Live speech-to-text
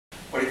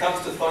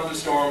comes to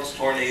thunderstorms,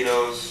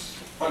 tornadoes,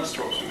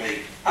 thunderstorms for me,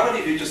 how many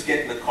of you just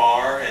get in the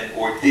car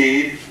or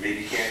did,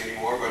 maybe you can't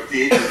anymore, but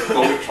did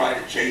go and try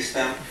to chase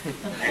them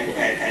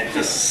and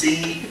just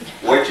see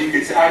what you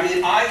could see? I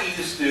mean, I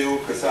used to,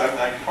 because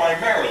I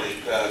primarily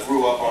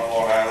grew up on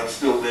Long Island,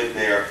 still live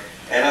there,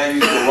 and I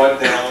used to run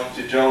down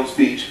to Jones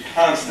Beach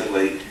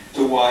constantly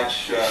to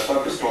watch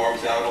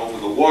thunderstorms out over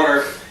the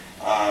water.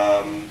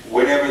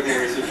 Whenever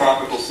there is a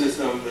tropical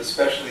system,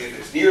 especially if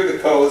it's near the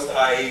coast,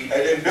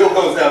 and Bill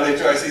goes down there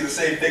too, I see the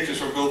same pictures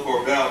from Bill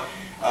Corbell.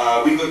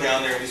 We go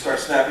down there and we start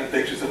snapping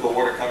pictures of the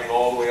water coming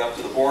all the way up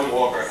to the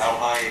boardwalk or how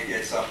high it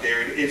gets up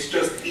there. It's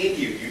just in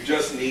you. You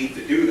just need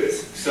to do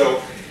this.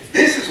 So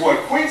this is what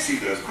Quincy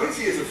does.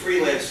 Quincy is a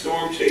freelance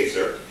storm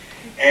chaser.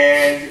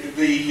 And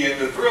the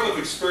thrill of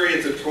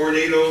experience a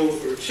tornado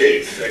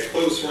chase at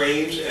close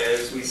range,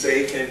 as we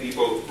say, can be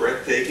both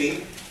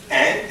breathtaking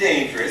and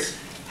dangerous.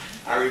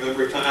 I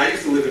remember a time, I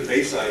used to live in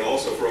Bayside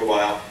also for a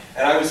while,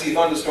 and I would see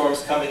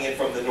thunderstorms coming in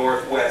from the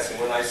northwest.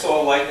 And when I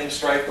saw lightning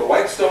strike the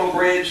Whitestone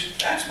Bridge,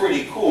 that's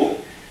pretty cool.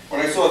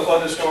 When I saw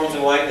thunderstorms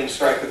and lightning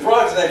strike the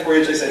Throgs Neck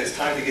Bridge, I said, it's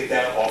time to get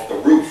down off the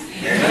roof.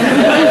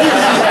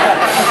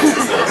 This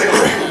is a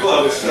little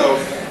close. So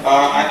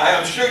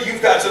I'm sure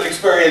you've got some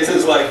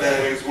experiences like that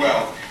as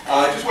well.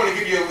 I just want to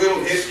give you a little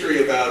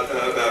history about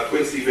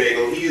Quincy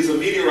Bagel. He is a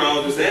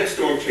meteorologist and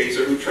storm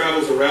chaser who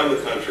travels around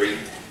the country,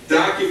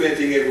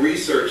 documenting and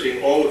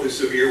researching all of the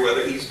severe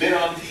weather. He's been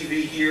on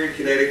TV here in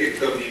Connecticut,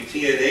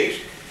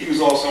 WTNH. He was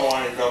also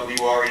on in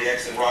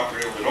WREX in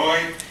Rockford,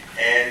 Illinois,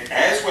 and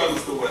as well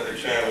as the Weather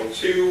Channel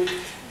too.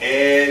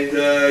 And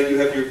you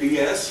have your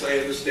BS, I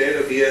understand,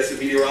 a BS in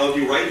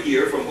meteorology right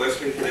here from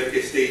Western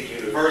Connecticut State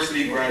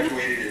University,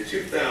 graduated in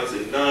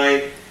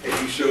 2009,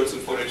 and you showed some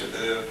footage of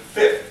the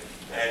 5th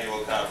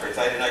annual conference.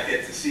 I did not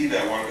get to see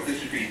that one, but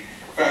this should be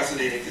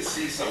fascinating to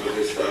see some of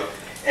this stuff.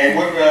 And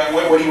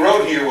what he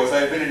wrote here was,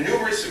 I've been in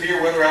numerous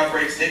severe weather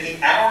outbreaks,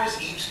 taking hours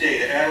each day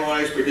to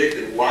analyze, predict,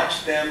 and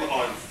watch them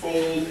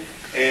unfold.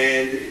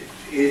 And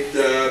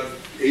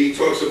he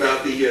talks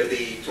about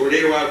the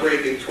tornado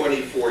outbreak in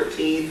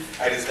 2014.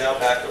 And is now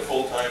back to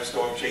full-time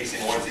storm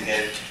chasing once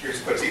again.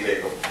 Here's Quincy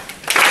Bagel.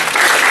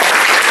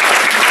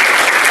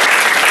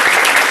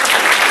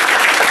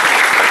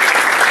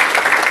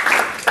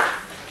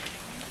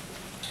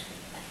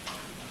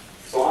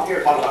 So I'm here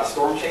to talk about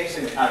storm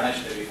chasing. I kind of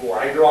mentioned it before.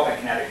 I grew up in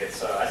Connecticut,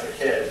 so as a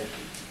kid,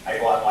 I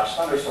go out and watch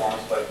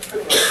thunderstorms, but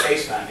couldn't really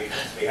chase them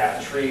because we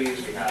had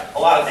trees, we had a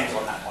lot of things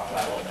we'll kind of talk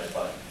about a little bit.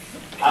 But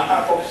I'm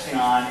kind of focusing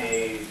on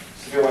a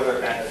severe weather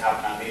event that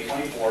happened on May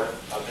 24th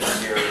of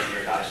this year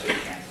near Dodge City,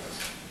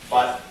 Kansas.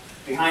 But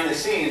behind the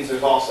scenes,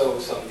 there's also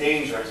some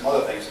danger and some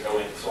other things that go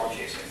into storm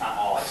chasing. It's not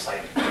all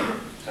exciting.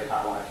 So I kind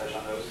of want to touch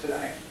on those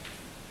today.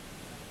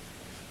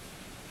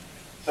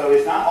 So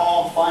it's not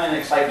all fun and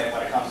excitement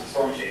when it comes to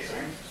storm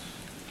chasing.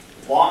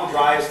 Long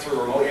drives through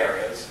remote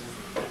areas.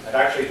 I've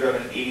actually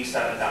driven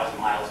 87,000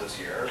 miles this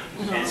year.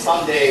 And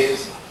some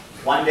days,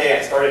 one day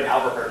I started in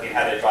Albuquerque and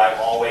had to drive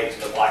all the way to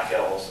the Black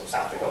Hills of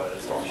South Dakota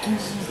to storm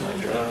chase.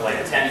 Like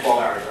a 10,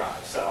 12-hour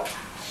drive. So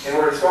in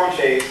order to storm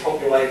chase,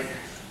 hope you like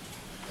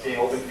seeing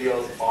open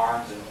fields and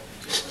farms. And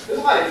there's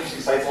a lot of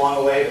interesting sights along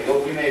the way,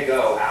 but we may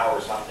go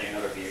hours something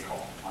another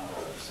vehicle on the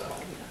road. So.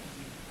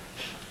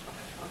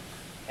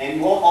 And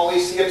you won't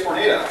always see a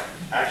tornado.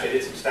 Actually, I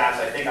did some stats.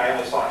 I think I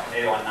only saw a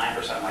tornado on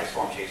 9% of my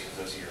storm chases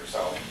this year.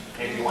 So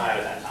maybe 1 out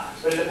of 10 times.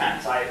 But it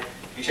depends.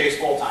 If you chase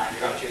full time,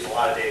 you're going to chase a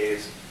lot of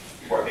days.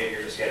 Or maybe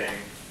you're just getting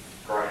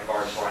garden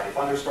variety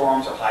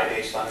thunderstorms or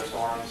high-base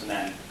thunderstorms, and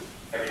then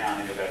every now and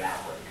then you'll get an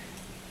outbreak.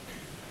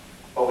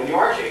 But when you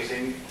are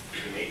chasing,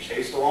 you may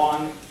chase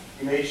you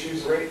may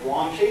choose the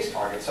wrong chase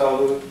target.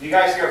 So do you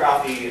guys hear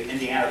about the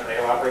Indiana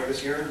tornado outbreak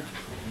this year?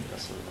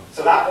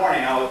 So that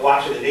morning, I was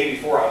watching the day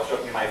before, I was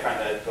joking to my friend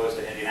that goes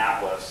to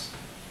Indianapolis,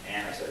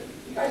 and I said,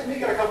 you guys may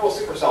get a couple of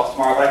supercells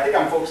tomorrow, but I think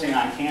I'm focusing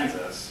on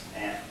Kansas.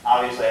 And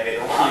obviously I made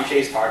the wrong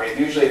chase target.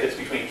 Usually if it's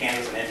between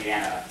Kansas and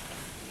Indiana,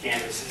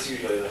 Kansas is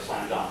usually the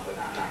slam dunk, but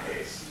not in that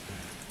case.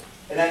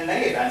 And then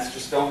many events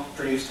just don't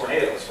produce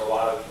tornadoes for a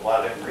lot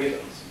of different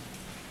reasons.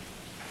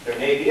 There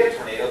may be a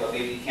tornado, but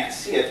maybe you can't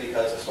see it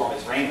because the storm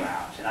is rain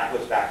wrapped, and that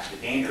goes back to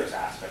the dangerous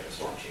aspect of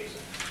storm chasing.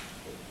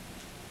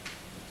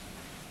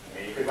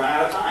 And you could run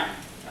out of time.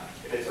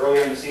 If it's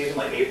earlier in the season,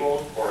 like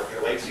April, or if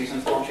you're late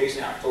season storm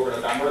chasing, October,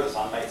 November, the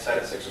sun might set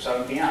at 6 or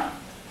 7 p.m.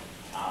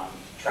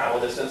 Travel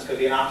distance could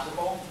be an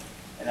obstacle.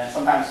 And then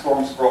sometimes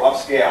storms grow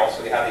upscale,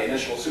 so you have the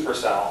initial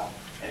supercell,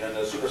 and then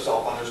those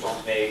supercell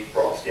thunderstorms may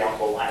grow upscale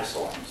into a line of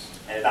storms.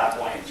 And at that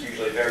point, it's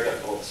usually very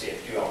difficult to see a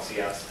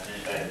QLCS and an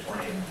embedded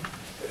tornado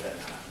within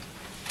time.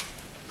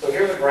 So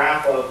here's a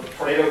graph of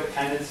tornado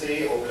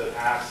tendency over the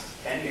past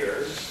 10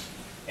 years.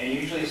 And you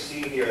usually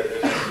see here that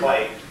there's a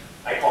spike.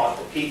 I call it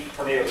the peak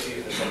tornado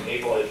season from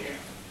April to June.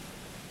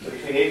 So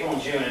between April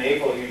and June, in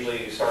April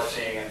usually you start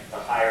seeing a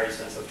higher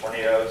instance of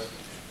tornadoes.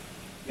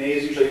 May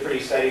is usually pretty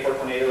steady for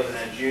tornadoes, and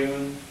then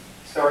June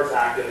starts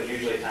active and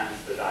usually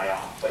tends to die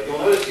off. But you'll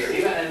notice here,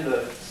 even in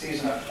the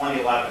season of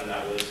 2011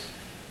 that was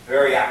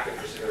very active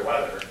for severe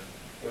weather,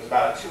 it was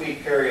about a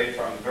 2-week period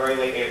from very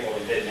late April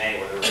to mid-May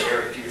where there were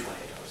very few tornadoes.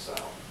 So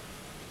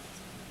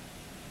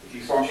if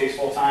you storm chase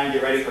full time,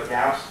 get ready for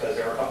gaps, because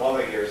there were a couple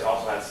other years that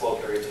also had slow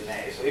periods in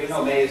May. So even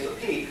though May is the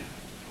peak,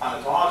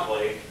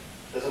 climatologically,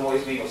 doesn't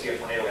always mean you'll see a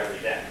tornado every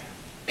day.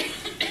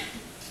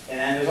 And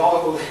then there's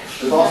also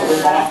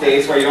those off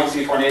days where you don't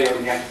see tornadoes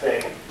and you have to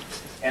stay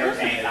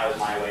entertained, and that was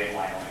my way in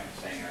Wyoming,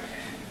 staying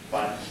entertained.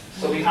 But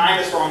so behind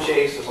the storm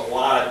chase, there's a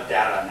lot of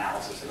data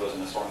analysis that goes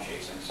into storm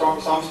chasing. Some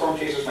storm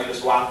chasers might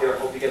just go out there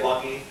and hope you get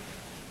lucky.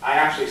 I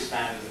actually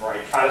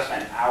I try to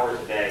spend hours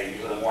a day,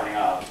 usually the morning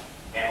of,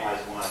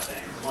 analyzing a lot of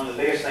things. And one of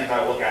the biggest things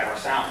I look at are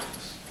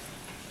soundings.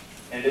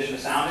 In addition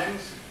to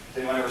soundings, has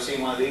anyone ever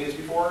seen one of these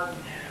before?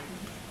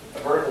 A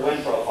vertical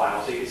wind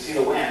profile, so you can see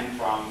the wind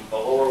from the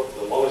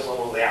lowest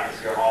levels of the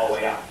atmosphere all the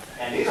way up.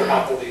 And these are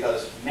helpful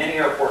because many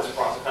airports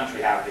across the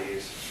country have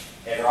these,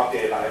 and they're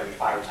updated about every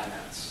 5 or 10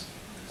 minutes.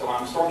 So when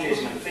I'm storm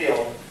chasing in the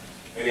field,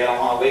 maybe I don't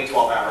want to wait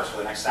 12 hours for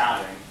the next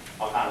sounding,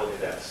 I'll kind of look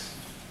at this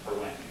for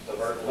wind. So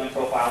vertical wind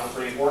profiles are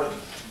pretty important.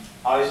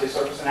 Obviously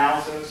surface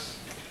analysis,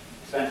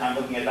 spend time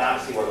looking at that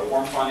to see where the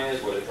warm front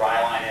is, where the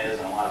dry line is,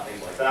 and a lot of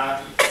things like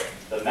that.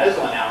 The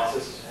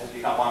mesoanalysis has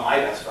become one of my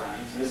best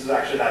friends. And this is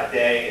actually that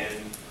day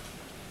in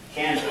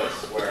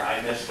Kansas where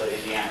I missed the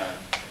Indiana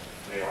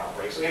tornado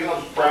outbreak. So even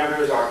though those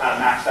parameters are kind of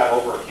maxed out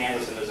over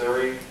Kansas and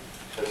Missouri,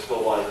 there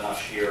still was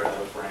enough shear in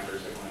those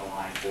parameters that went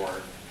aligned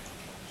for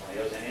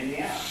tornadoes in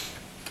Indiana.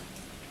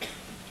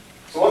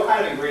 So what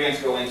kind of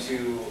ingredients go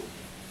into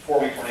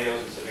forming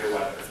tornadoes in severe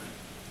weather?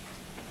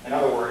 In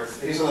other words,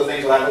 these are the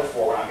things that I look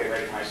for when I'm getting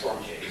ready for my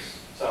storm chase.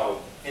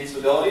 So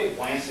instability,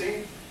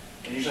 buoyancy,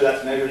 and usually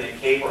that's measured in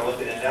CAPE or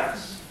lifted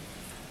index.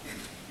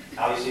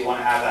 Obviously you want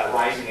to have that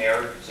rising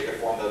air so you can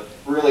form the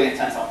really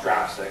intense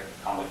updrafts that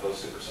come with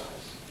those supercells.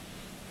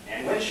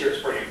 And wind shear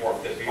is pretty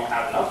important because we don't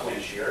have enough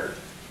wind shear,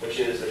 which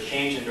is the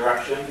change in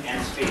direction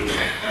and speed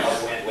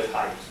of wind with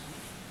height.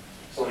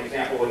 So an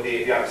example would be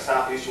if you have a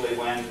southeasterly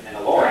wind in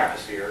the lower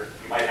atmosphere,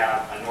 you might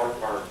have a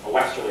north or a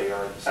westerly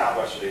or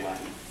southwesterly wind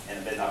in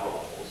the mid-upper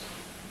levels.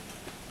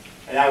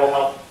 And that will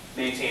help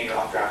maintain your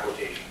updraft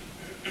rotation.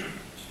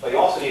 But you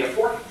also need a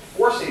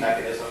forcing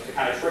mechanism to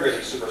kind of trigger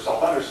these supercell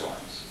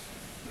thunderstorms.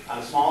 On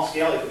a small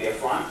scale, it could be a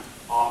front.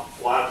 A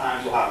lot of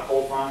times you'll have a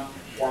cold front,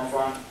 warm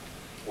front,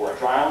 or a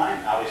dry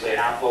line. Obviously an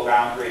outflow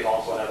boundary is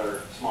also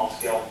another small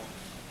scale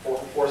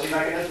forcing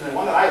mechanism. And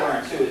one that I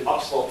learned too is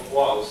upslope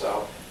flow.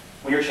 So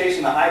when you're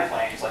chasing the high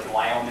plains, like in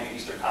Wyoming and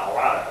eastern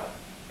Colorado,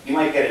 you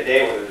might get a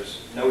day where there's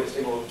no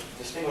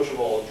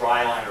distinguishable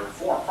dry line or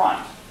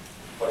front,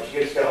 but if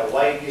you just get a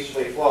light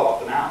easterly flow up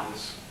the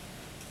mountains,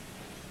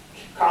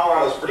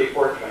 Colorado's pretty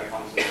quirky when it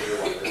comes to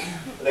severe weather.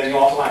 But then you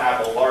also want to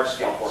have a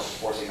large-scale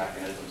forcing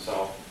mechanism,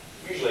 so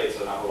usually it's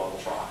an upper-level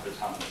trough that's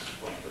coming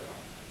through.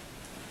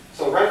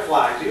 So red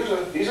flags,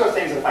 these are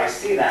things that if I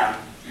see them,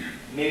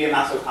 maybe I'm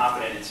not so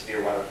confident in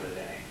severe weather for the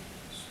day.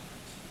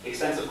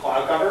 Extensive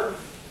cloud cover,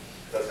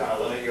 that's going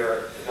to limit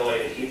your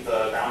ability to heat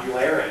the boundary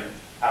layer and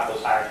have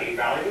those higher CAPE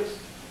values.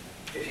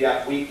 If you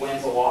have weak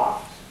winds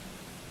aloft,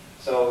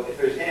 so if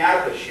there's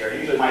inadequate shear,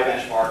 usually my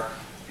benchmark,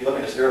 if you look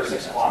at a 0 to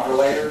 6 kilometer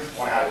layer, you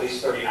want to have at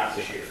least 30 knots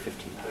of shear.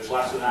 If there's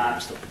less than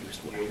that,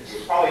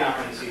 you're probably not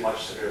going to see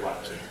much severe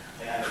weather.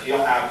 And if you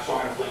don't have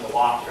strong enough winds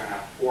aloft, you're going to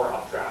have poor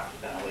updraft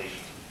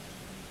ventilation.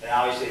 And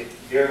obviously,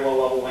 very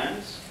low level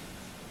winds.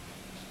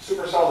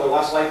 Supercells are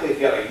less likely if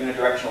you have a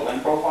unidirectional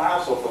wind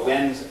profile. So if the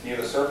winds near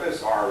the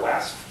surface are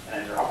west,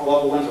 and your upper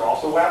level winds are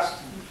also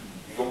west,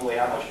 you don't really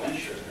have much wind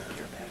shear there.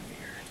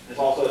 It's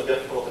also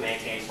difficult to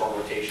maintain storm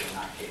rotation in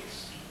that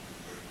case.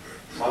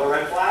 Some other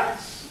red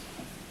flags,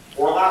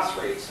 poor lapse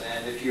rates.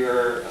 And if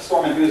you're a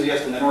storm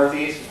enthusiast in the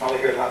Northeast, you probably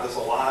hear about this a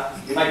lot.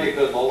 You might get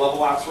good low-level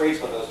lapse rates,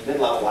 but those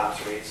mid-level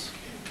lapse rates,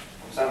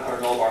 from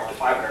 700 millibar to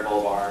 500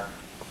 millibar,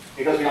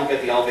 because we don't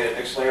get the elevated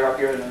mixed layer up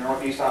here in the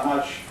Northeast that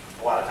much,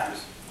 a lot of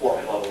times poor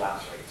mid-level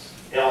lapse rates.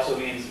 It also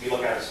means if you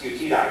look at a skew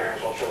T diagram,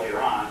 which I'll show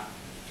later on,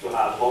 you'll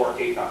have lower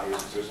CAPE values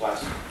because there's less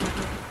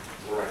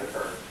to the right of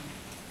curve.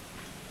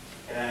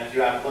 And then if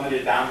you have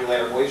limited boundary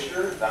layer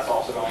moisture, that's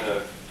also going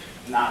to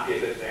not be a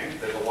good thing.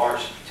 There's a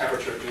large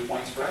temperature dew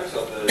point spread,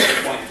 so if the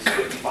dew point is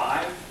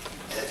 55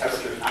 and the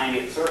temperature is 90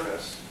 at the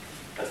surface,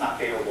 that's not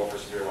favorable for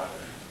severe weather.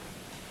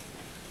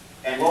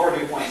 And lower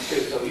dew points too,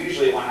 so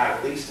usually you want to have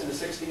at least in the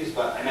 60s,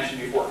 but I mentioned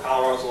before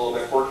Colorado's a little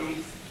bit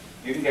quirky.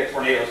 You can get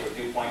tornadoes with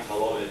dew points in the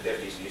low to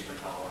mid-50s in eastern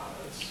Colorado.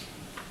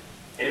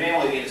 And it may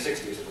only be in the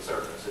 60s at the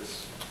surface.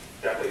 It's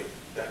definitely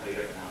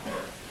different out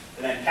there.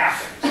 And then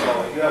capping.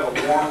 So if you have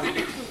a warm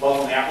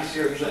level in the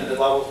atmosphere, usually in the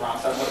mid-levels around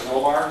 700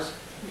 millibars,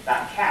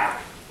 that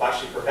cap will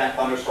actually prevent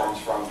thunderstorms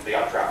from the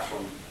updrafts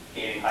from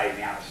gaining height in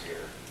the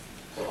atmosphere.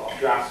 So the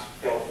updrafts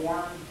fail to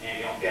form, and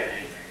you don't get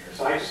anything here.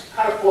 So I just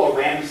kind of pulled a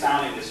random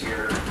sounding this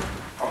year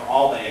from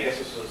Albany. I guess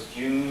this was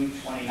June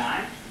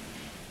 29th.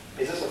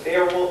 Is this a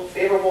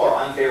favorable or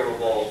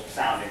unfavorable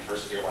sounding for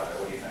severe weather?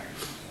 What do you think?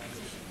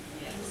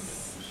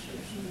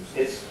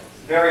 It's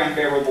very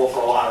unfavorable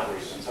for a lot of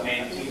reasons. I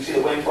mean, you can see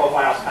the wind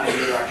profile is kind of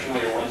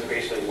unidirectional. Your winds are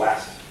basically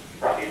west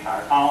throughout the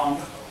entire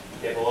column.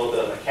 You have a little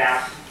bit of a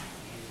cap.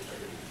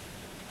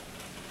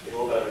 get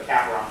a little bit of a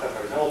cap around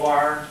 700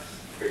 millibar.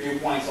 Your dew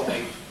point's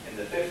only in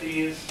the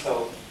 50s.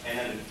 So, and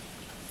then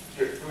if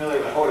you're familiar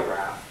with a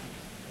hodograph,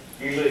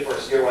 usually for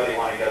severe weather you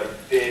want to get a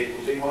big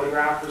looping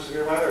hodograph for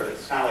severe weather. If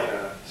it's kind of like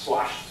a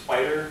swashed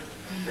spider,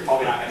 you're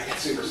probably not going to get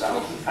super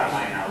settled. That's kind of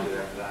my analogy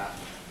there for that.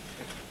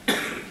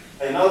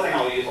 And another thing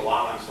I'll use a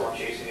lot when I'm storm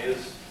chasing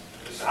is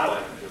the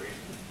satellite imagery.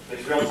 If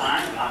it's real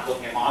time, I'm not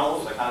looking at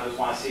models. I kind of just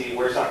want to see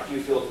where's that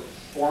Q field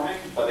forming.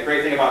 But the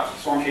great thing about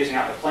storm chasing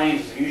out the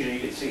plains is usually you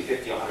can see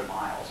 50, 100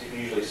 miles. You can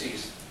usually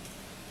see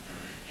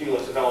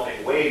cumulus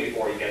developing way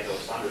before you get those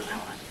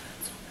thunderstorms.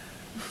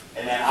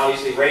 And then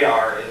obviously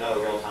radar is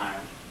another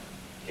real-time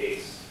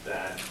case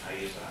that I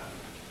use that.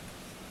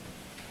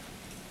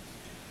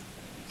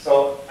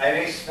 So I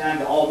may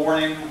spend all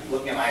morning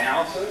looking at my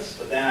analysis,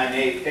 but then I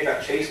may pick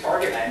up chase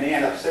target and I may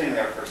end up sitting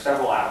there for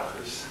several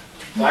hours.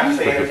 So I have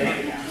to stay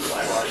entertained again, so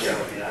I've already shared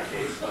with you that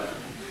case.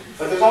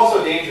 But there's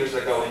also dangers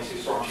that go into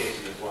storm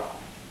chasing as well.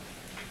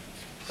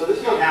 So this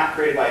is a map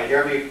created by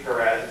Jeremy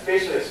Perez. It's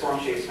basically a storm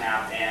chase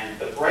map, and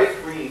the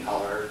bright green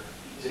color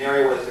is an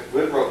area where there's a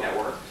grid road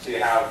network. So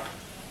you have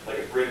like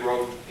a grid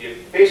road,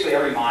 basically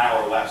every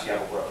mile or less you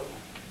have a road.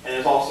 And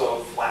there's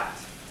also flat.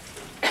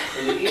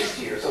 In the east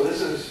here, so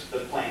this is the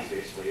plains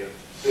basically, a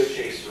good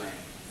chase terrain.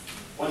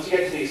 Once you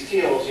get to these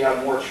teals, you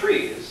have more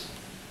trees.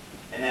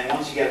 And then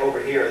once you get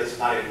over here, this is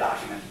not even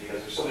documented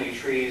because there's so many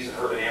trees in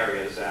urban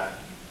areas that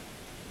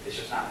it's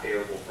just not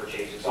favorable for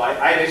chasing. So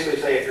I basically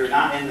say if you're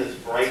not in this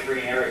bright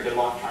green area, good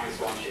luck trying to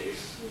storm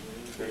chase.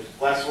 There's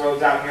less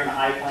roads out here in the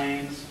high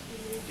plains.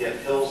 You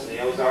have hills in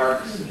the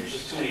Ozarks. And there's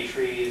just too many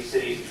trees,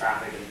 cities, and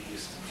traffic in the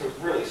east to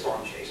really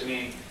storm chase. I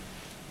mean,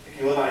 if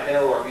you live on a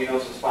hill or if you know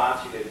some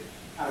spots, you could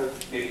kind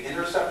of maybe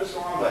intercept a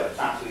storm, but it's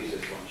not too easy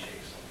to storm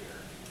chase up here.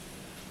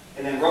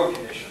 And then road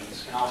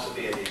conditions can also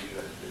be a danger.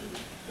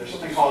 There's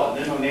something called a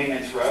minimum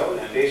maintenance road,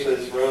 and basically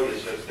this road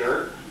is just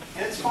dirt.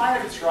 And it's fine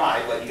if it's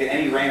dry, but you get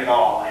any rain at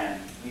all, and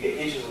you get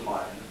inches of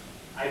mud. And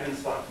I've been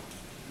stuck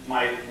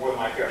more than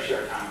my fair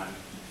share of time on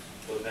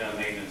those minimum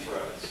maintenance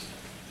roads.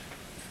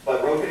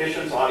 But road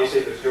conditions, obviously,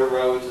 if there's dirt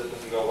roads, that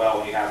doesn't go well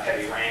when you have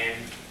heavy rain.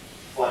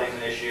 Flooding's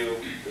an issue.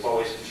 There's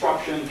always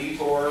construction,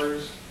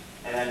 detours,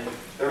 and then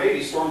there may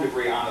be storm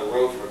debris on the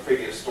road from a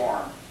previous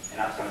storm, and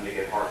that's going to make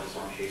it hard to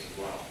storm chase as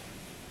well.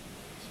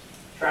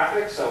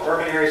 Traffic, so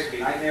urban areas can be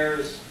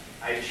nightmares.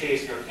 I've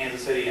chased near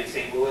Kansas City and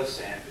St.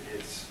 Louis, and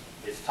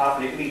it's tough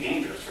and it can be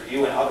dangerous for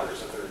you and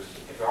others.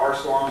 If there are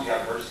storms, you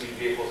have emergency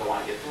vehicles that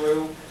want to get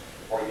through,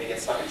 or you may get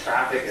stuck in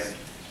traffic, and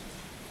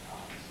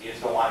you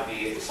just don't want to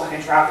be stuck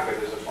in traffic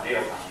if there's a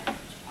tornado coming.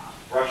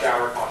 Rush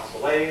hour causes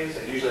delays,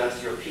 and usually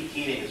that's your peak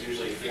heating is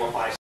usually 4 or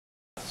 5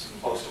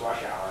 seconds close to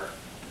rush hour.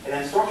 And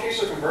then storm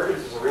chaser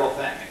convergence is a real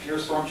thing. If you're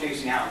storm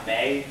chasing out in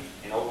May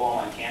in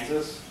Oklahoma and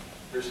Kansas,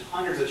 there's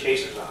hundreds of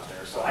chasers out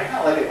there. So I kind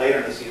of like it later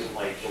in the season,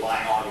 like July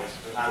and August.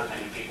 There's not as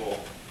many people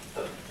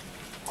to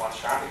cause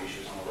traffic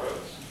issues on the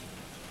roads.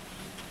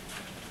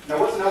 Now,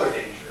 what's another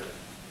danger?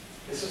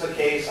 This is a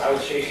case I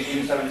was chasing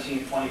June 17,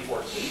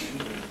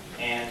 2014,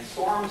 and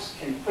storms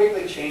can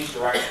quickly change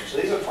direction. So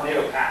these are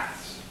tornado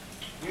paths.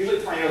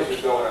 Usually tornadoes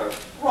would go in a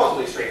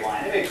relatively straight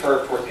line. They may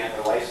curve towards the end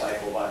of their life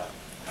cycle, but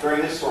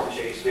during this storm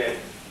chase,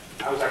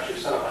 I was actually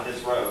set up on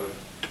this road,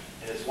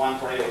 and this one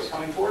tornado was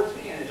coming towards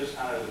me, and it just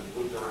kind of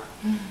looped around.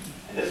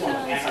 And this one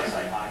was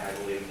anti-cyclonic, I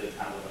believe, and did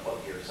kind of like a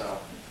hook here. So,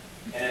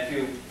 and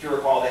if you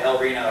recall the El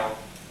Reno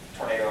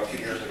tornado a few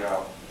years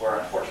ago, where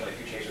unfortunately a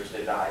few chasers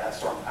did die, that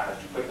storm kind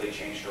of quickly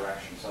changed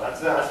direction. So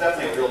that's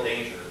definitely a real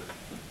danger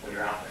when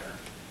you're out there.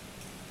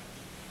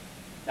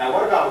 Now,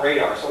 what about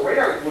radar? So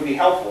radar would be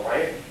helpful,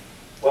 right?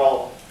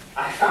 Well,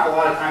 I found a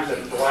lot of times that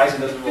Verizon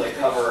doesn't really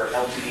cover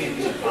LTE in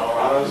Eastern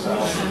Colorado, so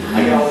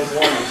I get all these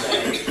warnings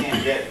saying you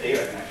can't get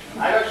data connection.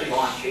 I've actually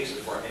gone on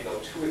chases where I may go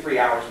 2 or 3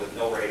 hours with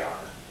no radar.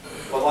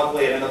 But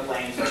luckily I'm in the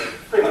plains, so I can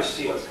pretty much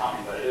see what's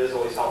coming, but it is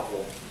always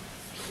helpful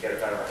to get a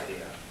better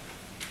idea.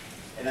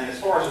 And then as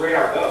far as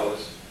radar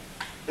goes,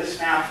 this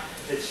map,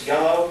 if it's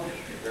yellow,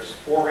 there's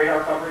 4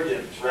 radar coverage, and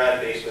if it's red,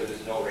 basically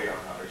there's no radar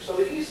coverage. So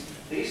the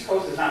East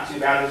Coast is not too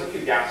bad. There's a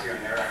few gaps here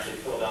and there. Actually,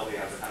 Philadelphia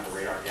has a kind of a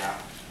radar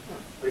gap.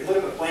 But if you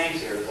look at the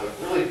plains here, there's a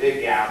really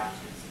big gap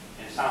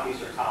in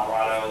southeastern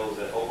Colorado,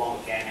 the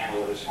Oklahoma Panhandle,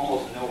 where there's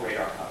almost no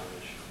radar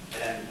coverage.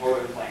 And then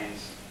northern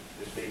plains,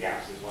 there's big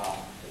gaps as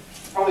well.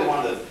 Probably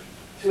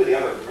two of the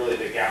other really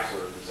big gaps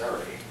are in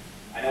Missouri.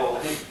 I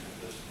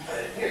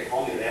think at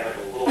Columbia they have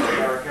like a little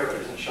radar here, but it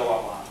doesn't show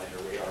up on like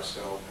a radar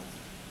scope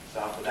and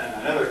stuff. But then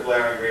another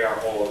glaring radar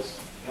hole is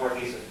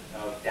northeast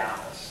of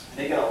Dallas. And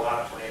they get a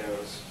lot of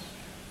tornadoes.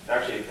 They're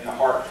actually in the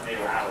heart of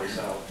Tornado Alley,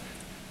 so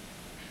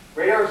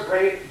radar is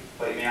great,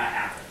 but you may not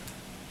have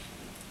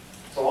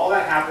it. So all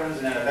that happens,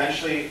 and then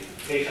eventually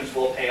patience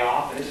will pay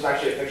off. And this is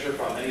actually a picture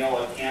from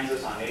Mineola,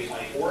 Kansas on May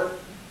 24th.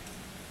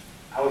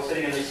 I was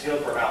sitting in this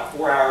field for about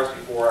 4 hours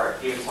before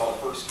I even saw the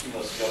first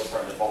cumulus field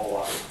starting to bubble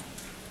up.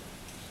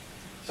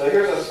 So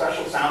here's a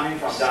special sounding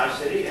from Dodge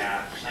City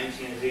at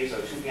 19Z,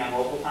 so 2 p.m.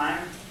 local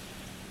time.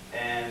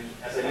 And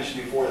as I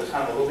mentioned before, there's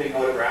kind of a looping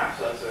photograph,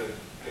 so that's a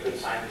good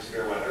sign for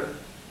severe weather.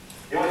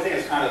 The only thing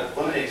that's kind of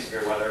limiting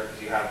severe weather,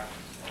 because you have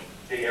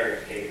big area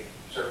of cape.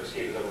 Surface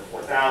cape is over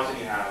 4,000.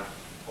 You have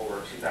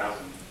over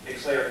 2,000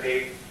 mixed layer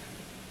cape.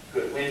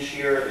 Good wind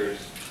shear. There's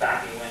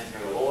backing winds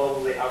near the low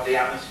levels of the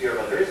atmosphere,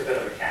 but there is a bit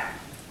of a cap.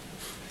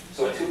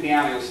 So at 2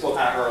 p.m. it was still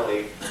kind of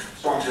early.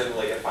 Storms didn't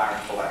really get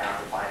fired until about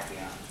after 5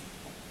 p.m.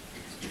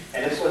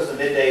 And this was the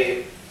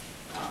midday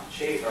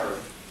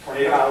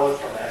tornado outlook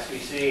from the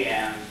SBC,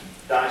 and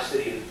Dodge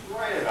City is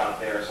right about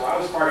there. So I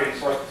was targeting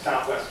sort of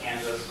southwest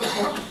Kansas.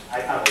 I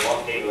had kind of a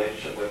love-hate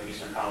relationship with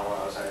eastern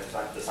Colorado, so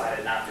I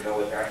decided not to go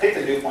with there. I think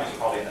the dew points were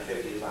probably in the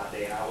 50s that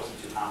day, and I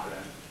wasn't too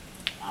confident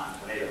on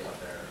tornadoes up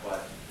there.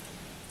 But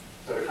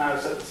so to kind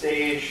of set the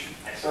stage,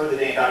 I started the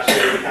day in Dodge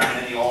City, down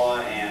in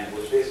Indianola, and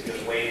was basically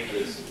just waiting for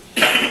this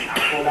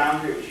outflow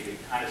boundary, which you can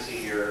kind of see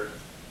here,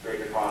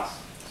 break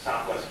across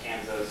southwest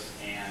Kansas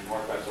and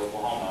northwest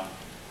Oklahoma.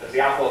 Because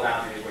the outflow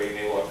boundary is where you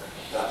may look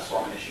for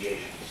storm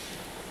initiation.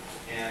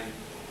 And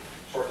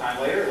a short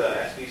time later, the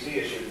SBC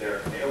issued their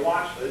tornado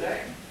watch for the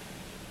day.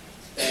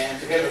 And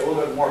to get a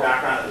little bit more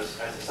background as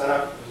the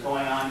setup was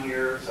going on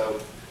here, so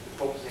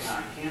focusing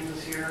on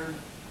Kansas here.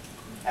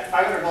 At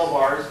 500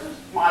 millibars, there's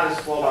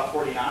modest flow, about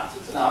 40 knots.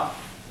 It's enough.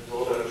 There's a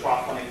little bit of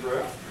trough coming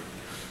through.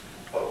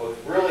 But what's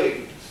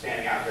really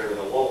standing out here with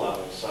a low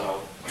level,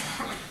 so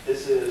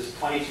this is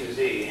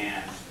 22Z,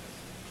 and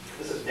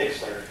this is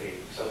mixed layer cape.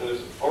 So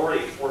there's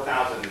already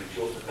 4,000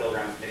 joules per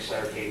kilogram of mixed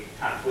layer cape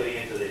kind of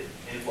fleeting into the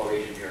inflow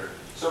region here.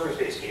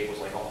 Surface-based cape was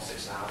like almost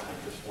 6,000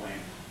 at this point.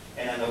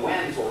 And then the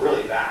winds were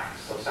really back,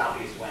 so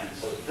southeast winds.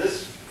 So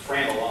this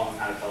frame alone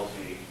kind of tells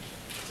me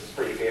this is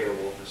pretty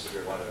favorable for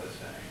severe weather this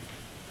day.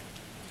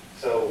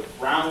 So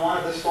round one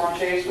of this storm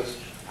chase was,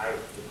 I would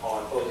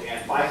call it closing in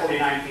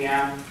 5:49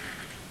 p.m.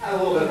 Had a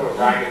little bit of a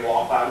ragged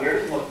wall cloud here.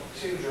 It doesn't look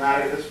too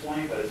dramatic at this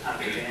point, but it's kind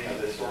of the beginning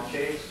of this storm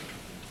chase.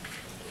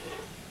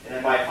 And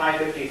then by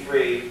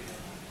 5:53,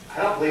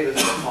 I don't believe this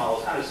is a tunnel.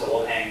 It's kind of just a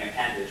low-hanging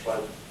appendage,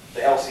 but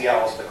the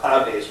LCLs, the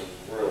cloud base was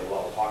really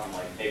low. We're talking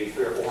like maybe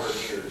 300 or 400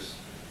 meters.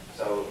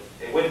 So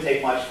it wouldn't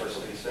take much for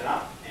something to spin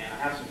up. And I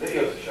have some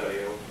videos to show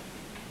you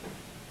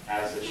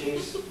as the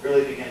chase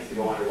really begins to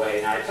go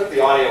underway. Now I took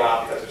the audio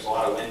out because there's a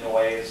lot of wind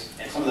noise,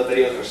 and some of the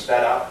videos are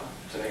sped up,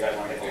 so you guys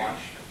want to get the lunch.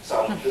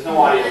 So there's no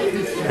audio in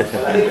these videos,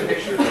 but I think the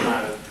pictures are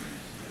kind of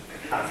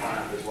fun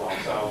up as well.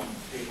 So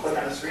if you click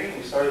on the screen,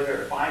 we started here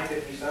at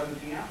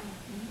 5:57 p.m.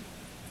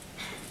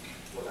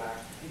 Go back.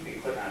 You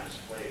can click on it,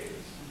 just plays.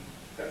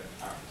 Good.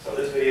 All right. So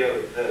this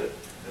video, there's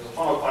a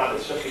funnel cloud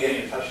that's just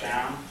beginning to touch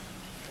down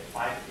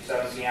at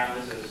 5:57 p.m.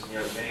 This is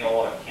near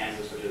Mineola,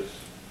 Kansas, which is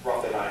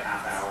roughly about a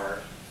half hour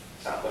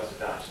southwest of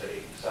Dodge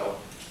City. So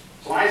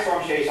when I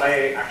storm chase,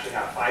 I actually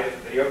have 5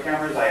 different video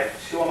cameras. I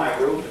have 2 on my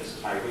roof. This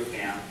is my roof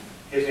cam.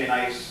 Gives me a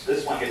nice,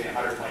 this one gives me a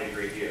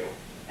 120-degree view,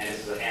 and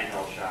this is a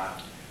handheld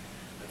shot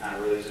to kind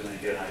of really zoom in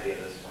and get an idea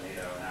of this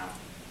tornado. Now,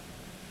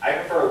 I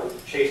prefer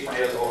chase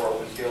tornadoes over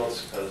open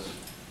fields because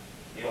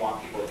you don't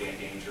want people to be in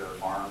danger or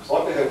farms.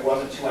 Luckily, there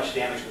wasn't too much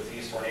damage with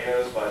these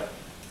tornadoes, but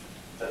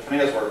the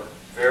tornadoes were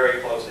very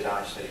close to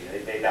Dodge City.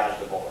 They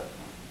dodged a bullet.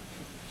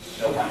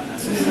 No pun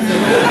intended.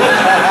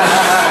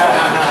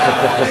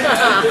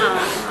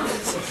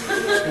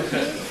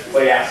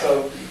 But yeah,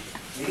 so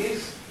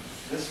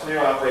this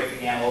tornado outbreak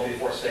began a little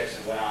before 6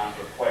 and went on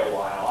for quite a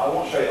while. I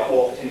won't show you the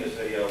whole continuous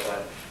video,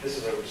 but this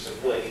is just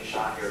a really neat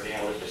shot here, being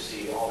able to just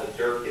see all the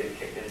dirt getting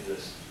kicked into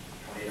this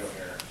tornado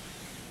here.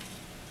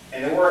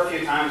 And there were a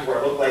few times where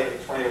it looked like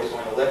the tornado was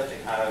going to lift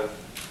and kind of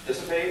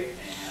dissipate,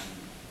 and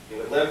it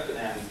would lift and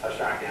then touch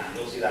back down.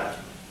 You'll see that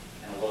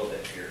in a little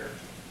bit here.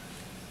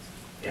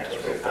 Yeah, it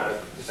looks like it's kind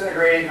of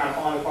disintegrating, kind of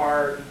falling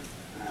apart.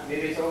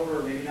 Maybe it's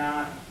over, maybe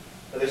not.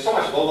 But there's so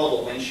much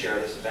low-level wind shear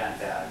this event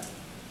that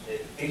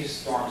these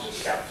storms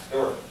just kept, there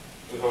was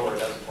over a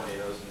dozen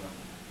tornadoes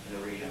in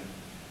the region.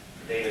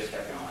 They just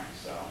kept going.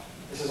 So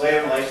this is later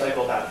in the life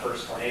cycle of that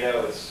first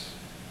tornado. It's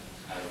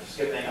kind of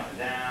skipping up and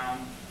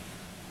down.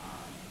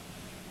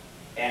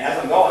 And as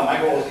I'm going, my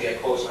goal is to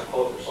get closer and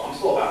closer. So I'm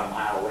still about a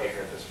mile away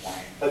here at this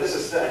point. But this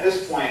is, at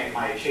this point in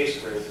my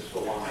chase career, this is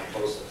still one of my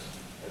closest.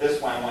 At this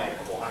point, I'm only a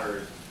couple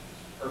hundred,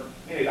 or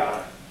maybe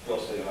about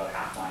a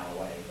half mile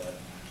away. But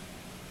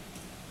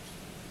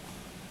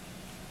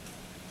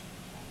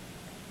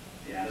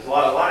yeah, there's a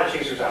lot of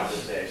chasers out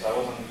this day, so I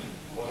wasn't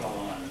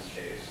alone on this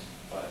chase.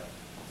 But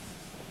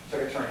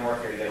took a turn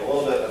north here to get a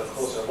little bit of a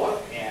closer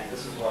look, and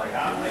this is what I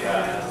got. I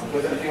got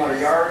within a few hundred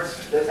yards.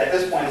 At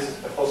this point, this is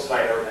the closest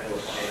I've ever been to a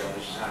tornado,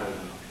 which is kind of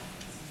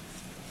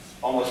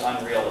almost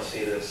unreal to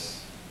see this.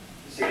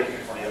 See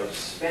different tornadoes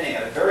spinning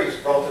at a very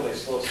relatively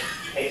slow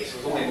pace. It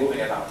was only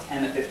moving at about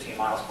 10 to 15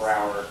 miles per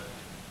hour,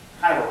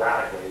 kind of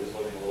erratically. It was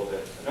moving a little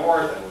bit to the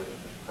north and to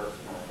the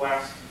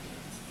northwest.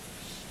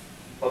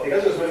 But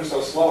because it was moving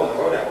so slow and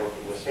the road network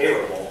was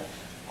favorable,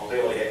 I was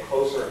able to get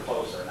closer and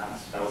closer, and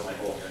that was my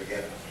goal here, to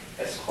get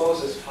as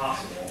close as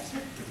possible,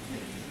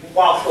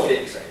 while still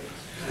being safe.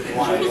 If you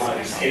want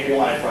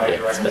to try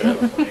directly to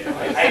the tornado.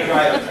 I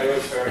drive a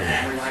Toyota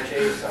Camry when I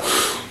chase, so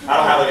I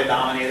don't have like a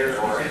Dominator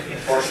or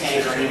Force or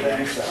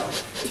anything, so.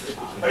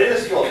 But it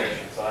is fuel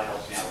efficient, so that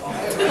helps me out a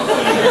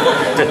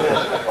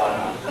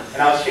lot.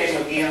 And I was chasing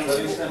with Ian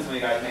Livingston, some of you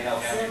guys may know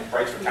him,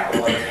 writes for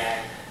Cowboy.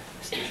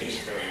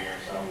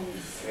 So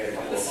we had a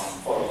couple of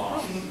photo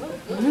bombs.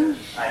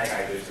 I think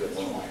I do too at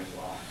one point as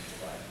well.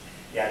 But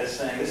yeah,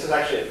 this is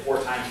actually at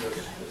 4 times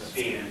the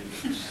speed and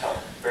just helped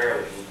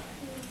barely move.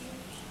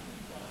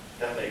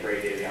 Definitely a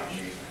great day to be out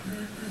shooting.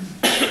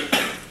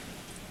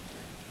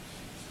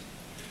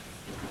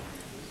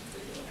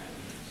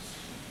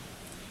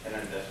 And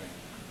then this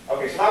one.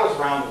 Okay, so that was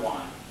round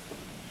 1.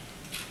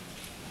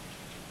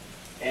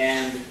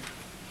 And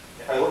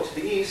if I look to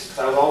the east,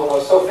 because I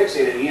was so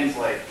fixated, Ian's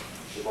like,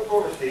 you should look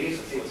over to the east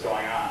and see what's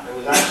going on. There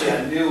was actually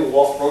a new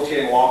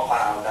rotating wall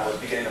cloud that was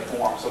beginning to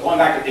form. So going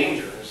back to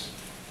dangers,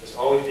 just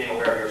always being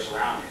aware of your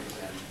surroundings.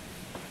 And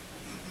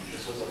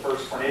this was the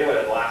first tornado.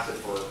 It had lasted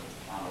for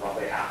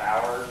roughly a half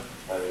hour,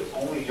 but it was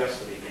only just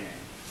the beginning.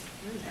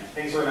 And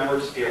things to remember,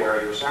 just be aware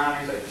of your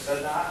surroundings. I just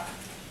said that.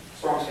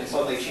 Storms can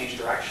suddenly change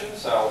direction,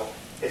 so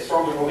if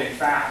storms are moving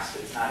fast,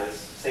 it's not as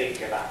safe to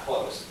get that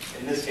close.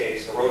 In this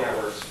case, the road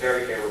network is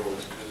very favorable.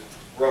 There's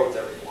roads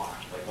every block,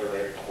 like literally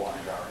every couple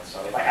hundred yards.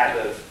 So if I had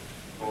to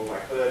move, I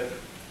could.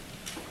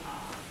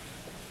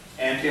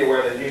 And be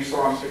aware that new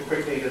storms could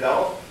quickly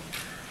develop.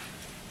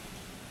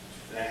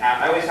 And then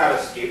I always have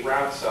escape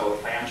routes, so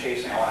if I am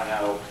chasing, I want to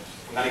know,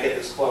 if I'm going to get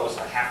this close,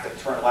 I have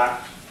to turn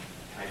left.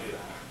 Can I do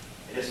that?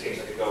 In this case,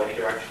 I could go any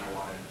direction I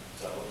wanted.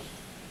 So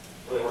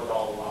it really worked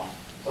all along.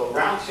 So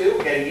round 2,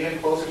 getting even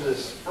closer to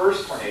this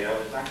first tornado,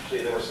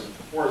 there were some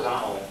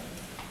horizontal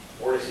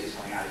vortices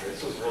coming out of here.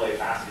 This was really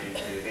fascinating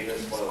to me to be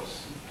this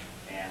close.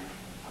 And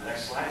on the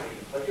next slide, we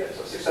can click it.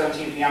 So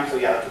 6:17 p.m., so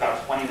yeah, that's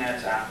about 20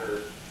 minutes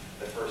after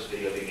the first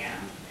video began.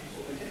 And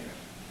we'll continue.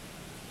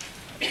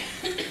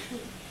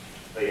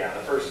 But yeah,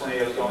 the first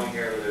tornado is going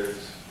here.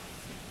 There's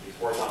these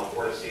horizontal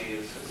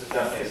vortices. This is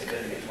definitely a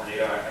significant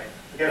tornado. I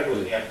forget if it was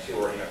an EF2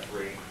 or an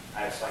EF3. I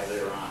have a slide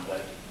later on,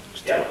 but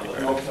yeah,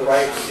 looking over to the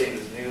right, I'm seeing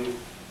this new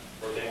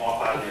rotating wall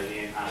cloud near the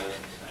end kind of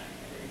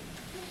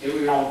thing.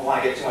 We don't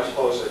want to get too much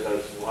closer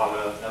because we'll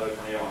have another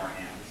tornado in our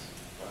hands.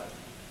 But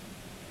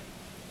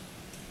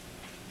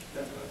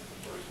that's the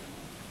first one.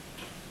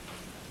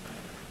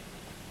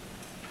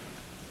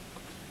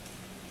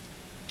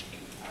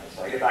 All right,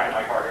 so I get back in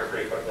my car here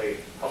pretty quickly.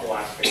 A couple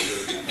last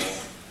pictures, and we'll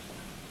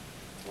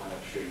wind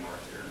up shooting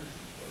north here.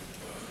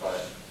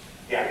 But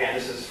yeah, again,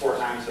 this is 4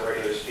 times the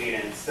regular speed,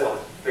 and it's still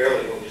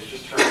barely moving. It's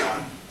just turning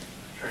out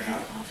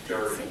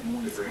dirt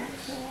and debris.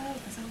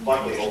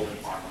 Luckily, open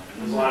farmland.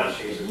 And there's a lot of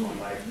chasers going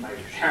by. My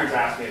parents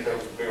asked me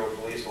if there were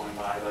police going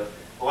by, but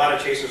a lot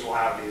of chasers will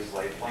have these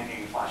like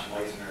blinking, flashing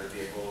lights in their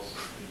vehicles.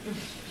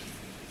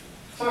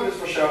 Some of it's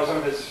for show, some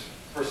of it's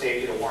for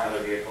safety to warn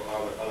other people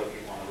on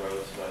the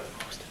roads. But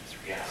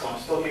yeah, so I'm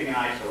still keeping an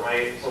eye to the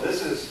right. So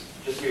this is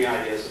just to give you an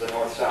idea. This is the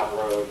north-south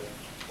road.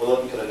 We're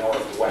looking to the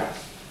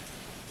northwest.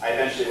 I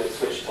eventually would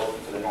switch to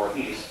looking to the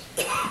northeast,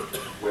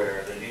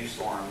 where the new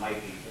storm might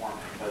be forming.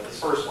 But this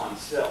first one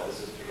still,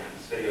 this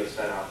video is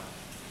set up.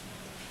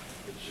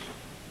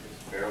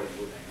 It's barely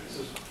moving. This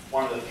is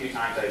one of the few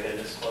times I've been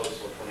this close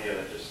to a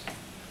tornado that just,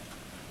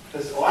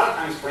 because a lot of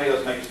times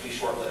tornadoes might just be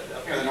short-lived.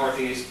 Up here in the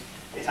northeast,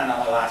 they tend to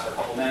only last for a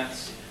couple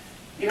minutes.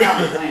 Even out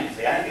in the plains,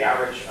 I think the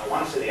average, I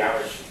want to say the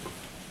average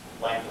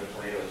length of a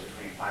tornado is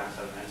between 5 and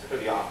 7 minutes. It could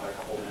be off by a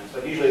couple minutes,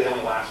 but usually they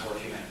only last for a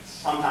few minutes.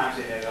 Sometimes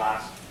they may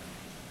last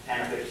 10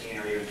 or 15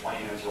 or even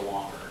 20 minutes or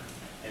longer.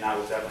 And that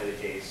was definitely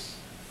the case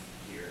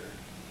here.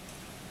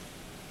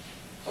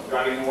 So I'm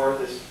driving north.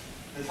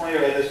 The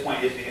tornado at this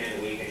point is beginning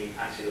to weaken. You can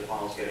kind of see the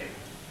funnels getting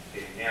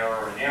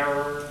narrower and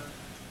narrower.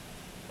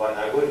 But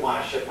I would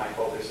want to shift my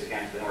focus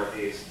again to the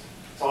northeast.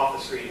 It's off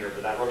the screen here,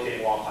 but that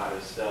rotating wall cloud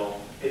is still,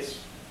 it's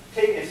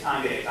taking its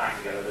time getting its act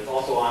together, but it's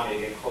also allowing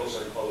me to get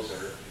closer and closer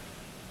to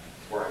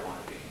where I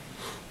want to be.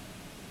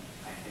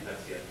 I think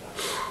that's it.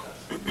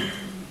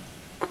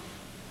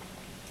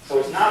 So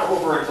it's not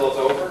over until it's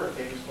over.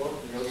 Things close.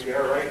 You'll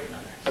get it right.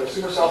 So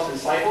supercells can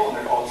cycle, and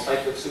they're called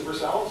cyclic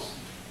supercells.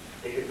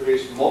 They can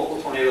produce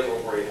multiple tornadoes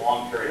over a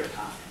long period of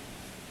time.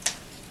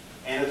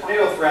 And the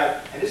tornado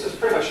threat, and this is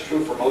pretty much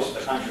true for most of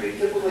the country,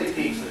 typically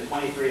peaks in the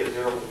 23 to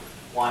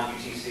 01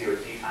 UTC or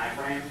D time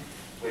frame,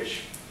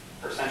 which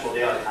for central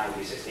daylight time would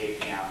be 6 to 8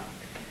 p.m.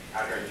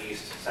 Out here in the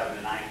east, 7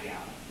 to 9 p.m.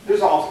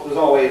 There's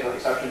always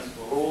exceptions to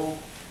the rule,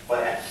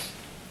 but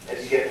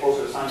as you get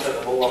closer to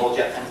sunset, the low-level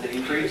jet tends to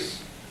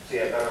increase. So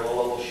you have better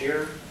low-level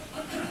shear.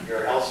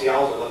 Your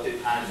LCLs, or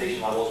lifted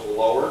condensation levels, will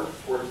lower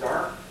towards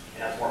dark,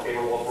 and that's more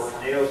favorable for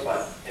tornadoes.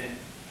 But in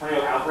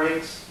tornado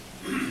outbreaks,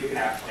 you can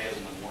have tornadoes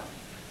in the north.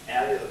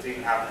 And it's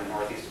even happened in the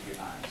northeast a few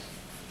times.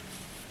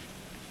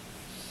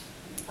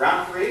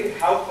 Round 3,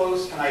 how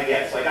close can I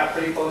get? So I got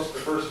pretty close to the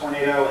first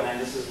tornado, and then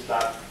this is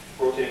that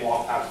rotating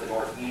wall out to the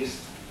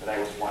northeast that I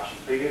was watching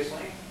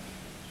previously.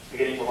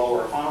 Beginning to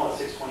lower a funnel at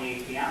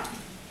 6:28 p.m.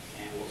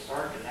 And we'll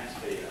start the next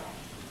video.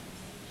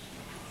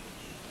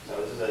 So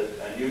this is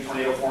a new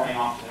tornado forming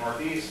off to the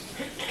northeast.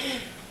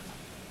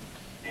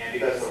 And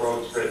because the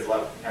road's grid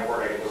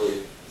network, I can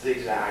literally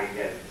zigzag and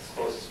get as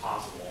close as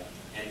possible.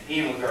 And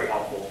Ian was very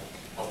helpful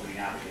helping me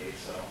navigate.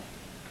 So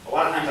a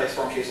lot of times I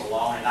storm chase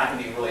alone, and that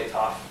can be really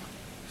tough.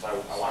 So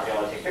I want to be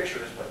able to take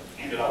pictures, but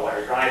can't do that while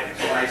you're driving.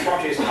 So when I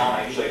storm chase alone,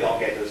 I usually don't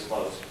get this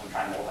close. I'm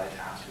trying to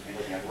multitask. We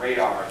can look You have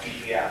radar,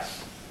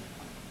 GPS,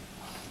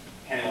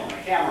 handling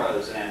my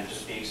cameras, and then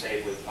just being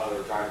safe with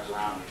other drivers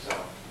around me. So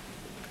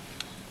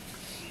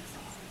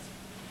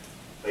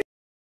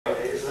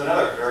this is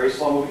another very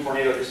slow-moving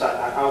tornado. Just that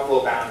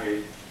outflow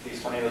boundary.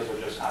 These tornadoes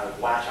would just kind of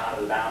latch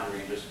onto the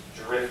boundary and just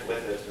drift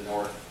with it to the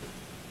north.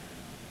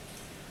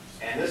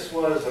 And this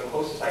was the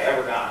closest I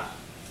ever got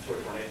to a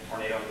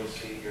tornado, and you'll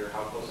see here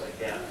how close I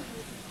get.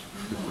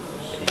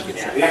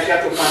 Yeah, we actually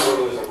got to a point where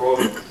there was a road,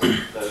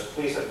 the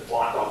police had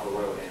blocked off the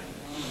road, and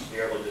we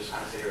were able to just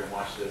kind of sit here and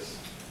watch this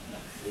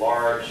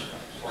large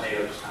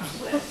tornado just kind of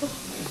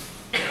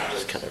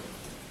spin.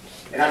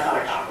 And that's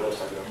not a cop, it looks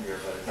like it over here,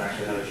 but it's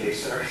actually another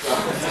chaser. So.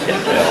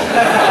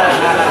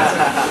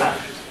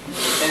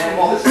 And then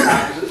while this is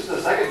happening, this is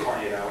the second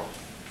tornado,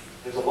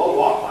 there's a low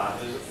wall cloud.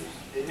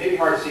 It may be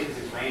hard to see because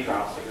it's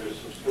raindrops. Like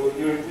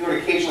we would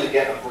occasionally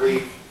get a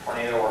brief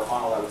tornado or a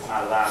funnel that would come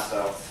out of that.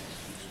 So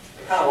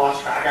I kind of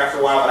lost track after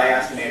a while, but I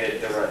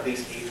estimated there were at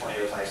least 8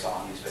 tornadoes I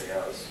saw in these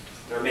videos.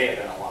 There may have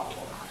been a lot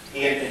more.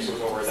 Ian thinks it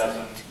was over a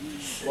dozen. A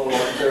little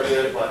more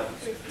conservative, but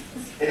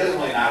it doesn't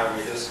really matter when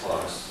you're this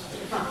close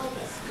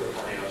to a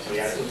tornado. So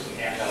yeah, this is some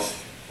handheld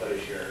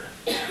footage here.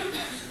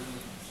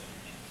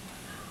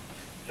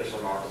 Just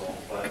remarkable.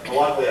 But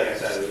luckily, like I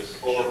said, it was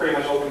over pretty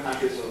much open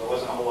country, so there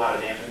wasn't a whole lot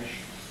of damage.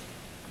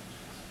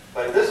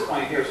 But at this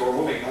point here, so we're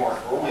moving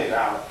north. We're only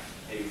about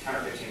maybe 10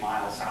 or 15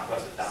 miles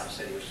southwest of Dodge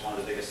City, which is one of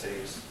the biggest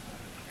cities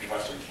in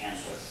western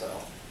Kansas. So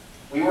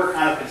we were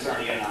kind of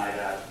concerned, Ian and I,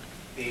 that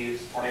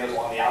these tornadoes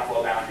along the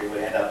outflow boundary would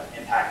end up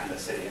impacting the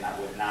city, and that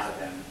would not have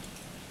been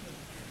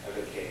a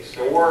good case.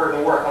 There were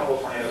a couple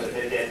of tornadoes that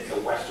did hit the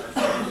western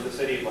part of the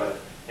city, but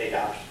they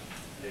dodged.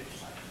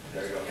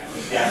 There you go again.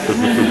 Yeah,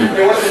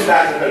 it wasn't as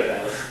bad as it could have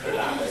been, let's put it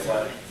that way.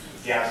 But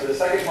yeah, so the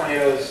second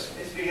tornado is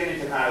beginning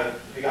to kind of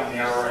become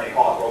nearer, and they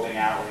call it roving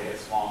out when it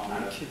gets small and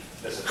kind of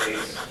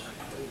dissipates.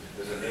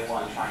 There's a new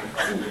one trying to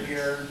come over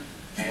here,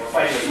 and we're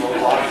fighting with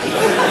roadblocks.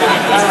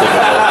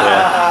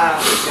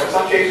 Yeah,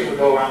 some chasers would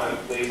go around the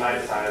police. I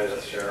decided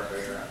as sheriff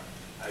right here.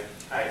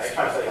 I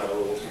try to play by the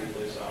rules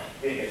usually, so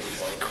we didn't get too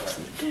close.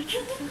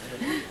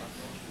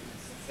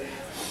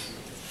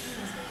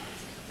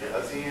 Yeah,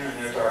 let's see,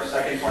 and there's our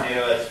second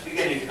tornado that's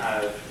beginning to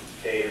kind of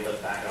fade and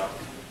lift back up.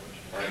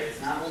 But it's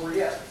not over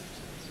yet.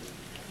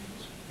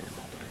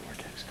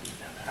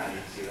 Kind of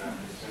need to see that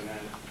zoom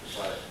in.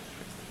 But,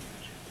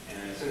 and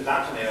as soon as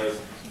that tornado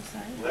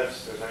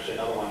lifts, there's actually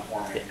another one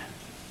forming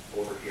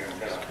over here. We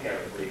got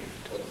a pretty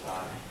close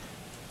eye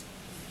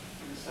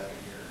in a second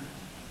here.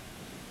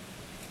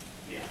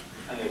 Yeah,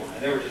 another one.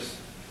 And they were just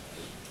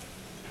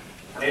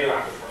tornado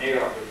after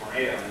tornado after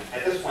tornado. And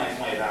at this point, it's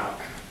only about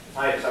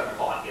 5 or 7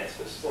 o'clock yet,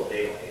 so it's still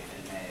daylight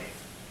in May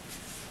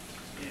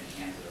in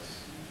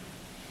Kansas.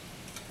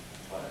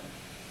 But,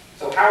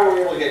 so how were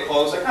we able to get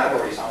close? I kind of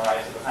already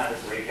summarized it, but kind of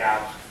just to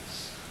recap.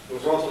 It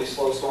was relatively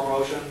slow storm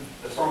motion.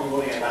 The storm was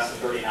moving at less than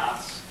 30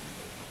 knots.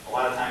 A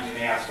lot of times you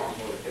may have storms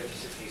moving at 50,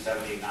 60,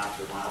 70 knots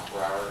or miles per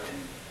hour, and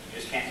you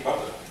just can't keep up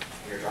with them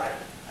when you're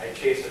driving. I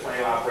chased a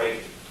tornado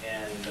outbreak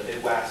in the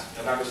Midwest,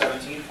 November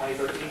 17,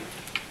 2013.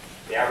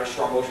 The average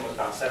storm motion was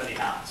about 70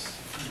 knots.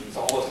 It's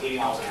almost 80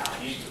 miles an hour.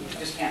 You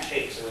just can't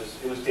chase.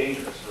 It was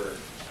dangerous for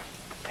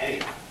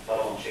anyone, let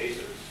alone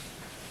chasers.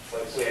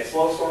 But so we had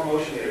slow storm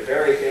motion. We had a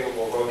very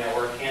favorable road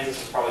network. Kansas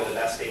is probably the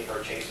best state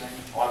for chasing.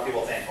 A lot of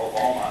people think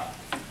Oklahoma,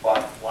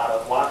 but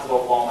lots of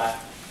Oklahoma,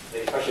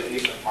 especially the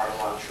eastern part, a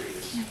lot of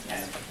trees.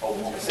 And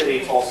Oklahoma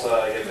City,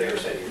 Tulsa, you have bigger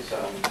cities. So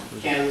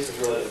Kansas is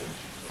really, in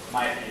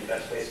my opinion, the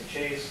best place to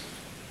chase.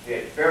 We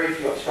had very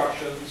few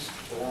obstructions.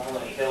 There weren't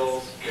really any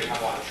hills. We didn't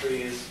have a lot of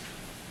trees.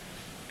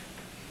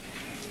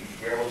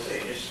 We were able to say,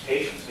 just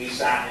patience. We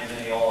sat in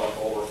Mineola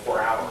for over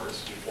 4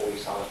 hours before we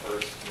saw the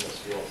first of those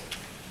fields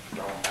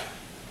growing.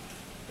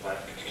 But,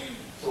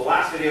 so the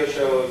last video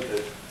showed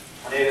the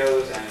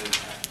tornadoes, and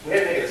we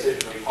had to make a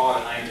decision. We call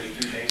it a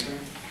 9-2 chasing.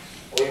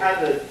 Well, we had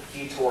the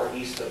detour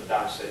east of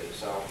Dodge City.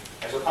 So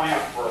as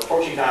we're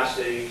approaching Dodge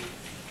City,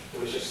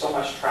 there was just so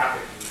much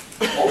traffic,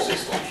 mostly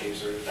storm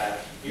chasers, that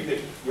we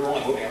were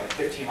only moving at like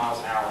 15 miles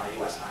an hour on a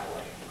U.S.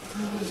 highway.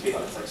 The speed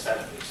limit's like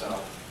 70. So.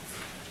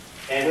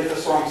 And with the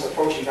storms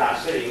approaching Dodge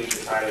City, we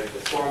decided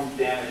with storm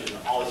damage and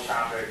all this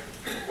traffic,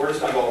 we're just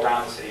going to go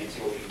around the city and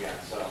see what we can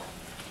get. So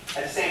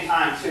at the same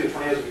time, too,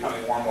 tornadoes were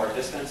becoming more and more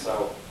distant.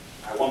 So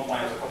at one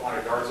point, it was a couple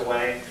hundred yards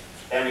away.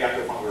 Then we got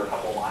to a point where we were a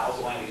couple of miles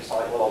away, and we just saw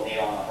like a little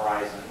needle on the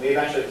horizon. We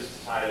eventually just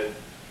decided,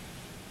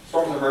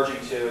 storms are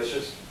emerging too. It's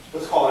just,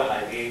 let's call it a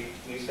night. We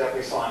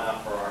definitely saw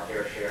enough for our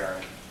fair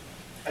share.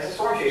 And as a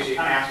storm chaser, you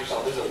kind of ask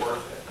yourself, is it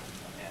worth it?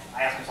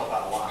 I ask myself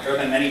that a lot. There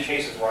have been many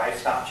chases where I've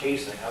stopped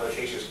chasing, and other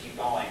chasers keep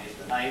going into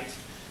the night,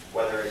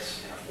 whether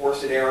it's in a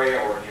forested area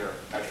or near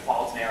a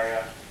metropolitan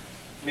area.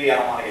 For me, I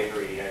don't want to get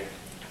greedy.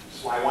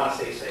 So I want to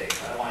stay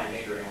safe. I don't want to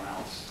endanger anyone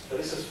else. But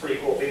this is pretty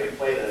cool. If we can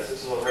play this,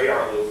 this is a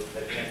radar loop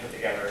that we can put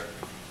together.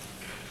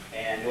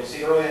 And you'll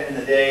see early in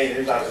the day,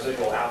 there's our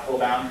residual outflow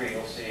boundary, and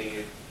you'll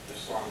see the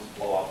storms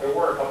blow up. There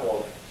were a couple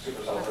of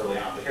supercells early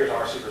on, but here's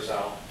our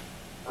supercell.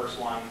 First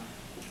one,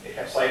 it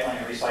kept cycling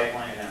and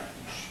recycling, and then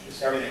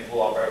just everything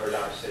blew up right over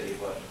Dodge City.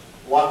 But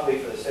luckily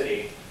for the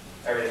city,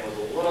 everything was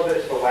a little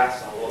bit to the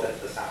west and a little bit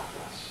to the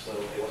southwest, so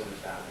it wasn't as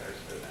bad there as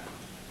it could have been.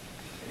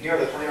 And here are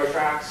the tornado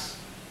tracks.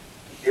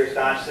 Here's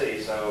Dodge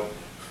City, so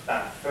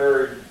that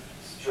third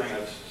string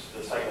of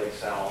the cyclic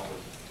cell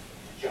was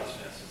just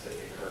missed the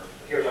city curve.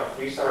 Here's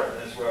we started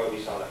in this road,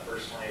 we saw the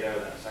first tornado,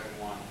 then the second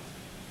one,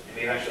 and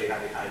we eventually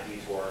had to kind of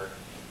detour.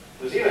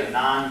 There was even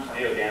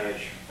non-tornado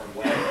damage from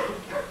wind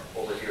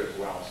over here as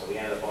well, so we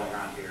ended up going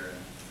around here. And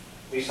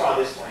we saw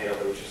this tornado,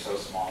 but it was just so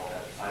small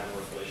that it's not even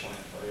worth really showing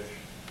the footage.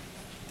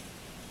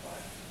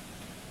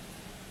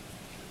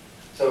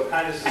 So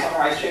kind of just to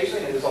summarize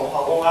chasing, there's a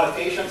whole lot of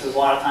patience, there's a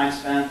lot of time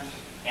spent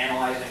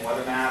analyzing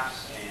weather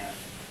maps, and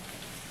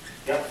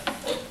yep,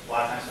 a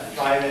lot of time spent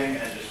driving,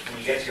 and then just when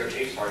you get to your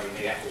chase target, you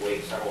may have to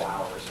wait several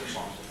hours for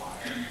storms to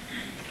fire.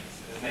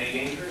 There's many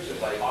dangers,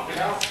 as I talked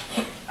about.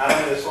 Not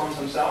only the storms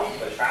themselves,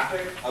 but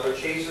traffic, other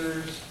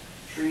chasers,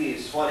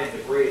 trees, flooding,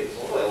 debris. There's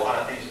really a lot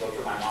of things that go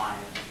through my mind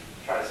and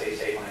try to stay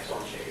safe when I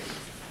storm chase.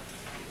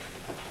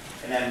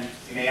 And then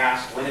you may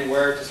ask when and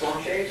where to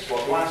storm chase. Well,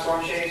 if you want to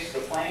storm chase the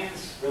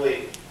plains,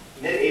 really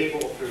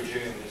mid-April through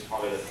June is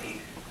probably the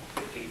peak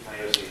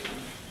tornado season.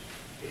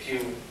 If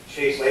you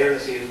chase later in the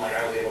season, like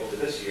I was able to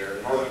this year,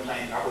 the northern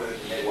plains, upwards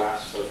to the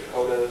Midwest, so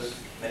Dakotas,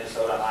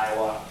 Minnesota,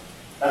 Iowa,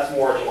 that's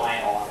more July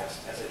and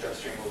August. As the jet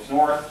stream moves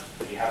north,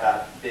 you have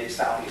that big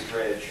southeast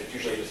ridge. It's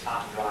usually just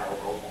hot and dry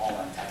over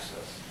Oklahoma and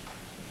Texas.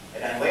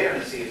 And then later in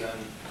the season,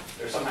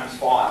 there's sometimes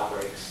fall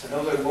outbreaks. And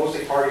those are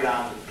mostly targeted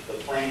on the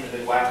plains, the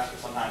Midwest, but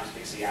sometimes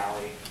Dixie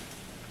Alley.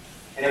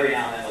 And every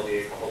now and then there'll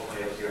be a couple of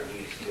tornadoes here in the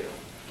east too, in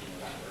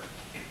November.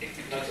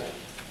 That's it.